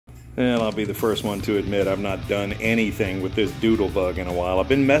Well, I'll be the first one to admit I've not done anything with this doodle bug in a while. I've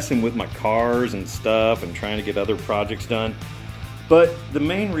been messing with my cars and stuff and trying to get other projects done. But the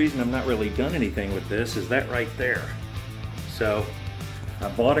main reason I've not really done anything with this is that right there. So I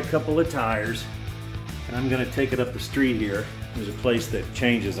bought a couple of tires and I'm gonna take it up the street here. There's a place that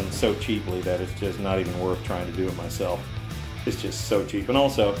changes them so cheaply that it's just not even worth trying to do it myself. It's just so cheap. And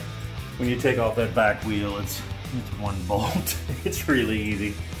also, when you take off that back wheel, it's one bolt. It's really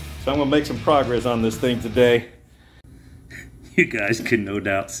easy. So I'm gonna make some progress on this thing today. You guys can no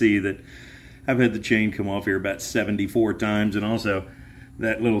doubt see that I've had the chain come off here about 74 times, and also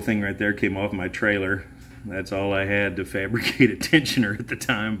that little thing right there came off my trailer. That's all I had to fabricate a tensioner at the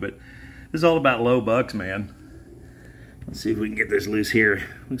time, but this is all about low bucks, man. Let's see if we can get this loose here.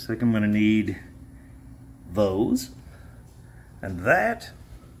 Looks like I'm gonna need those, and that,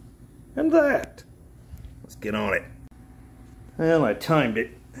 and that. Let's get on it. Well, I timed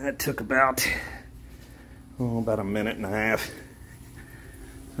it. That took about a minute and a half.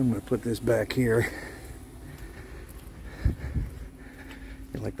 I'm going to put this back here.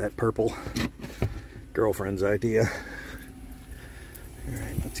 You like that purple? Girlfriend's idea.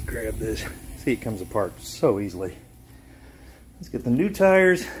 Alright, let's grab this. See, it comes apart so easily. Let's get the new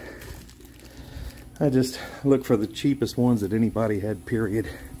tires. I just look for the cheapest ones that anybody had, period.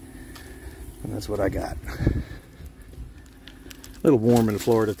 And that's what I got. A little warm in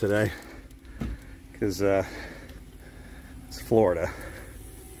Florida today because it's Florida.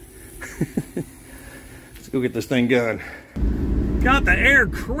 Let's go get this thing going. Got the air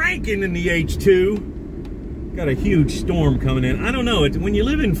cranking in the H2. Got a huge storm coming in. I don't know, when you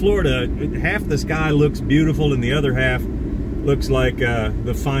live in Florida, half the sky looks beautiful and the other half looks like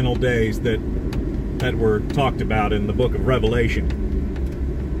the final days that were talked about in the book of Revelation.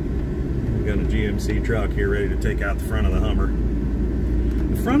 We've got a GMC truck here ready to take out the front of the Hummer.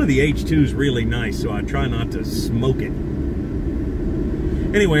 The front of the H2 is really nice, so I try not to smoke it.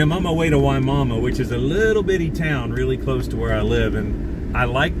 Anyway, I'm on my way to Wimauma, which is a little bitty town really close to where I live, and I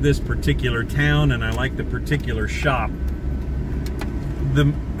like this particular town and I like the particular shop.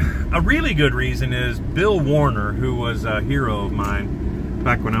 A really good reason is Bill Warner, who was a hero of mine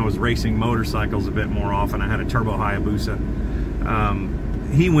back when I was racing motorcycles a bit more often. I had a Turbo Hayabusa.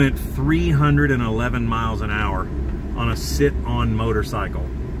 He went 311 miles an hour on a sit-on motorcycle.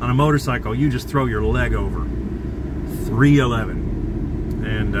 On a motorcycle, you just throw your leg over. 311.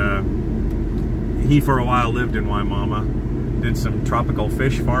 And he, for a while, lived in Wimauma. Did some tropical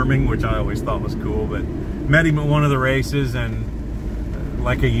fish farming, which I always thought was cool. But met him at one of the races, and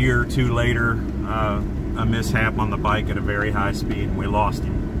like a year or two later, a mishap on the bike at a very high speed, and we lost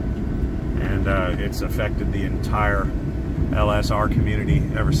him. And it's affected the entire LSR community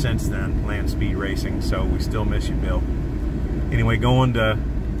ever since then, land speed racing, so we still miss you, Bill. Anyway, going to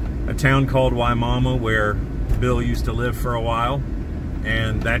a town called Wimauma where Bill used to live for a while,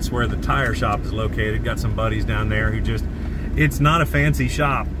 and that's where the tire shop is located. Got some buddies down there who just, it's not a fancy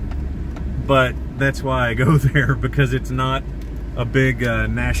shop, but that's why I go there, because it's not a big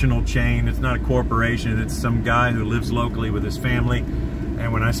national chain, it's not a corporation, it's some guy who lives locally with his family,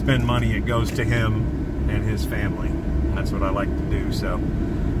 and when I spend money it goes to him and his family. That's what I like to do. So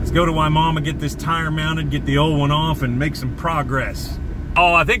let's go to Wimauma, get this tire mounted, get the old one off, and make some progress.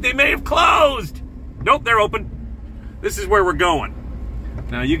 Oh, I think they may have closed. Nope, they're open. This is where we're going.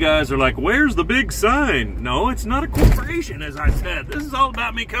 Now you guys are like, where's the big sign? No, it's not a corporation, as I said. This is all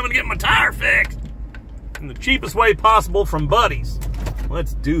about me coming to get my tire fixed in the cheapest way possible from buddies.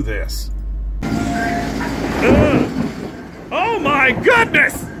 Let's do this. Oh my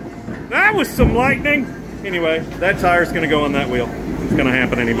goodness! That was some lightning. Anyway, that tire's gonna go on that wheel. It's gonna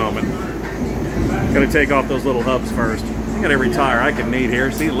happen any moment. Gotta take off those little hubs first. I got every tire I can need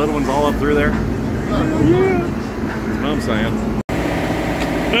here. See the little ones all up through there? Yeah. That's what I'm saying.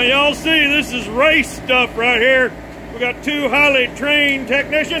 Now y'all see, this is race stuff right here. We got two highly trained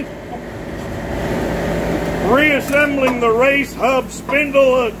technicians reassembling the race hub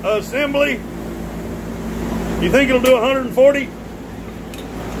spindle assembly. You think it'll do 140?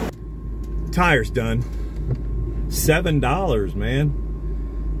 Tire's done. $7, man.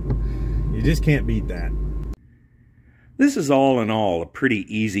 You just can't beat that. This is all in all a pretty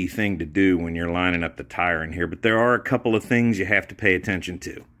easy thing to do when you're lining up the tire in here, but there are a couple of things you have to pay attention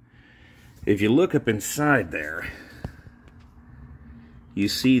to. If you look up inside there, you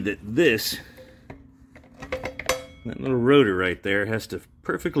see that that little rotor right there has to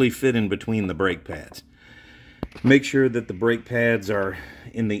perfectly fit in between the brake pads. Make sure that the brake pads are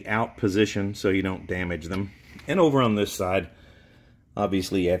in the out position so you don't damage them. And over on this side,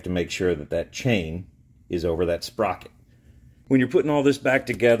 obviously you have to make sure that that chain is over that sprocket. When you're putting all this back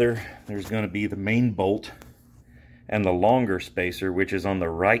together, there's going to be the main bolt and the longer spacer, which is on the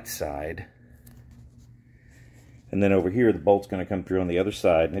right side. And then over here, the bolt's going to come through on the other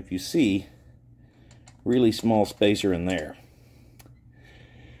side. And if you see, really small spacer in there.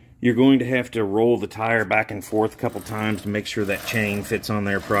 You're going to have to roll the tire back and forth a couple times to make sure that chain fits on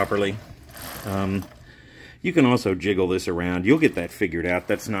there properly. You can also jiggle this around. You'll get that figured out.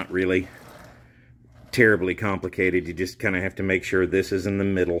 That's not really terribly complicated. You just kind of have to make sure this is in the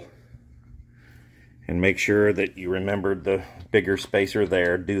middle. And make sure that you remembered the bigger spacer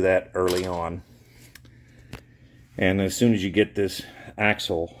there. Do that early on. And as soon as you get this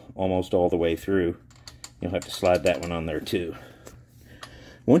axle almost all the way through, you'll have to slide that one on there too.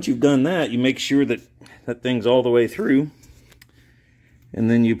 Once you've done that, you make sure that that thing's all the way through. And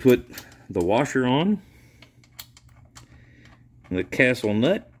then you put the washer on, the castle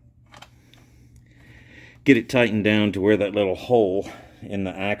nut, get it tightened down to where that little hole in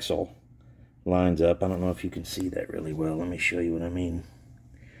the axle lines up. I don't know if you can see that really well. Let me show you what I mean.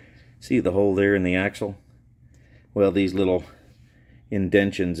 See the hole there in the axle? Well, these little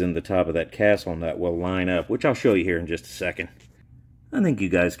indentions in the top of that castle nut will line up, which I'll show you here in just a second. I think you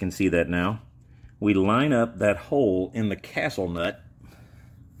guys can see that now. We line up that hole in the castle nut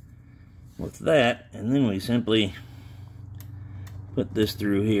with that, and then we simply put this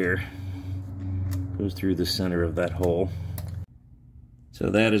through here. Goes through the center of that hole.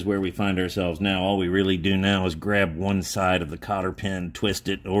 So that is where we find ourselves now. All we really do now is grab one side of the cotter pin, twist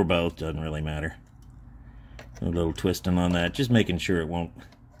it, or both, doesn't really matter. A little twisting on that, just making sure it won't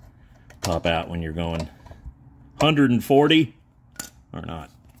pop out when you're going 140 or not.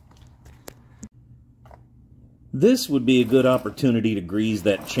 This would be a good opportunity to grease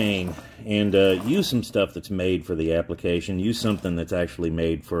that chain and use some stuff that's made for the application. Use something that's actually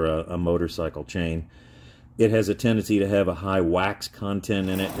made for a motorcycle chain. It has a tendency to have a high wax content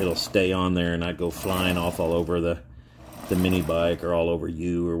in it. It'll stay on there and not go flying off all over the mini bike or all over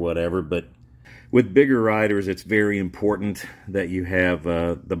you or whatever. But with bigger riders, it's very important that you have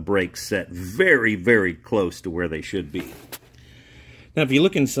the brakes set very, very close to where they should be. Now, if you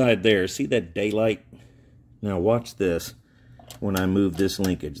look inside there, see that daylight? Now, watch this. When I move this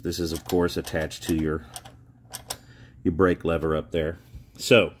linkage, this is, of course, attached to your brake lever up there.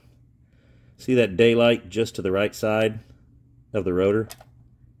 So, see that daylight just to the right side of the rotor?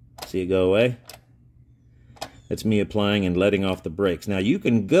 See it go away? That's me applying and letting off the brakes. Now, you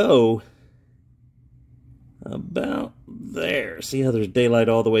can go about there. See how there's daylight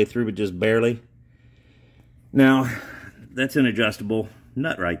all the way through, but just barely? Now, that's an adjustable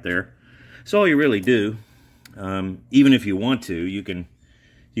nut right there. So all you really do, even if you want to, you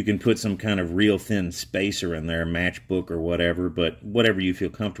can put some kind of real thin spacer in there, matchbook or whatever, but whatever you feel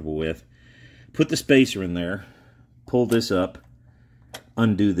comfortable with. Put the spacer in there, pull this up,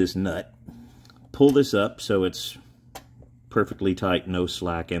 undo this nut, pull this up so it's perfectly tight, no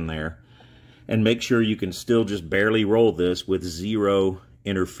slack in there. And make sure you can still just barely roll this with zero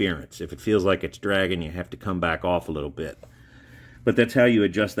interference. If it feels like it's dragging, you have to come back off a little bit. But that's how you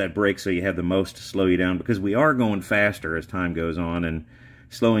adjust that brake so you have the most to slow you down, because we are going faster as time goes on, and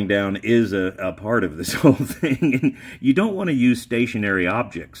slowing down is a part of this whole thing. And you don't want to use stationary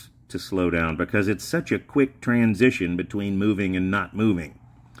objects to slow down because it's such a quick transition between moving and not moving.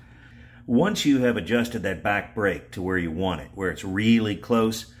 Once you have adjusted that back brake to where you want it, where it's really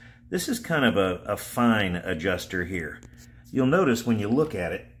close, this is kind of a fine adjuster here. You'll notice when you look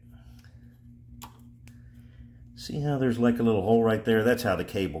at it, see how there's like a little hole right there? That's how the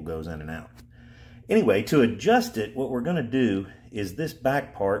cable goes in and out. Anyway, to adjust it, what we're going to do is this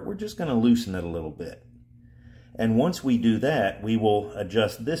back part, we're just going to loosen it a little bit. And once we do that, we will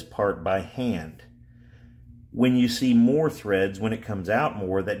adjust this part by hand. When you see more threads, when it comes out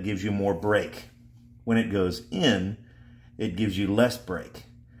more, that gives you more brake. When it goes in, it gives you less brake.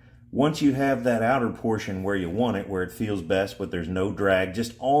 Once you have that outer portion where you want it, where it feels best, but there's no drag,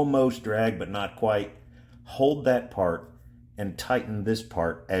 just almost drag, but not quite, hold that part and tighten this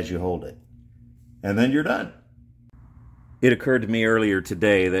part as you hold it. And then you're done. It occurred to me earlier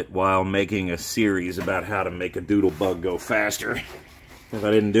today that while making a series about how to make a doodlebug go faster, if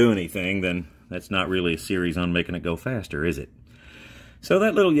I didn't do anything, then that's not really a series on making it go faster, is it? So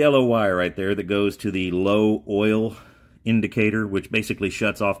that little yellow wire right there that goes to the low oil indicator, which basically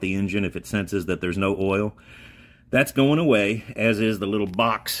shuts off the engine if it senses that there's no oil, that's going away, as is the little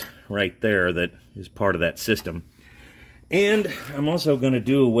box right there that is part of that system. And I'm also going to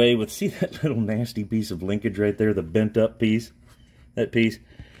do away with, see that little nasty piece of linkage right there, the bent up piece, that piece?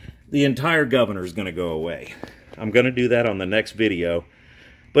 The entire governor is going to go away. I'm going to do that on the next video.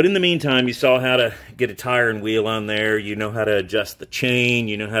 But in the meantime, you saw how to get a tire and wheel on there. You know how to adjust the chain.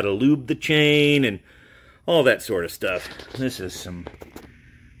 You know how to lube the chain and all that sort of stuff. This is some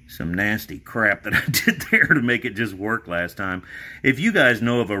nasty crap that I did there to make it just work last time. If you guys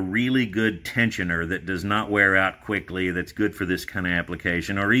know of a really good tensioner that does not wear out quickly, that's good for this kind of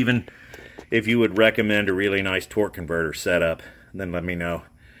application, or even if you would recommend a really nice torque converter setup, then let me know.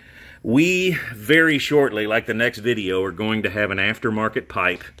 We, very shortly, like the next video, are going to have an aftermarket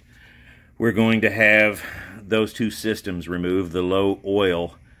pipe. We're going to have those two systems removed, the low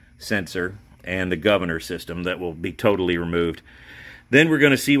oil sensor and the governor system that will be totally removed. Then we're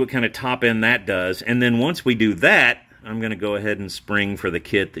going to see what kind of top end that does. And then once we do that, I'm going to go ahead and spring for the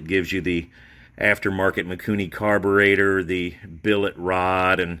kit that gives you the aftermarket Mikuni carburetor, the billet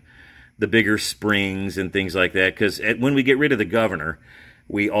rod, and the bigger springs and things like that. Because when we get rid of the governor,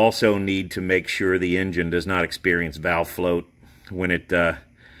 we also need to make sure the engine does not experience valve float. When it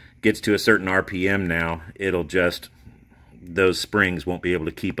gets to a certain RPM now, it'll just, those springs won't be able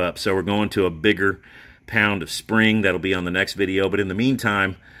to keep up. So we're going to a bigger pound of spring. That'll be on the next video. But in the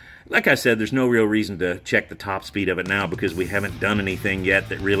meantime, like I said, there's no real reason to check the top speed of it now because we haven't done anything yet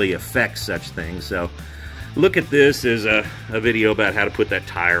that really affects such things. So look at this as a video about how to put that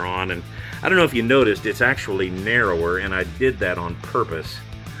tire on. And I don't know if you noticed, it's actually narrower, and I did that on purpose.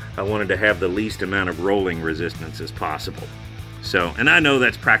 I wanted to have the least amount of rolling resistance as possible. So, and I know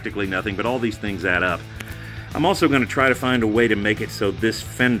that's practically nothing, but all these things add up. I'm also going to try to find a way to make it so this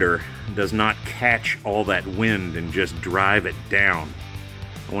fender does not catch all that wind and just drive it down.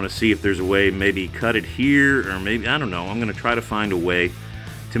 I want to see if there's a way, maybe cut it here, or maybe, I don't know. I'm going to try to find a way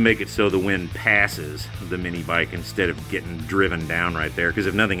to make it so the wind passes the mini bike instead of getting driven down right there, because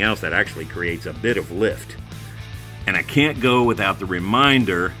if nothing else, that actually creates a bit of lift. And I can't go without the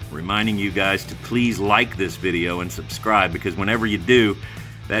reminder, reminding you guys to please like this video and subscribe, because whenever you do,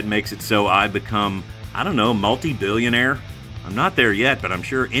 that makes it so I become, I don't know, multi-billionaire. I'm not there yet, but I'm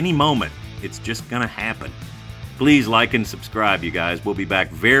sure any moment it's just gonna happen. Please like and subscribe, you guys. We'll be back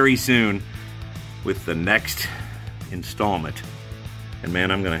very soon with the next installment. And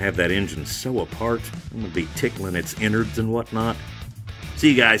man, I'm going to have that engine so apart. I'm going to be tickling its innards and whatnot. See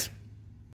you guys.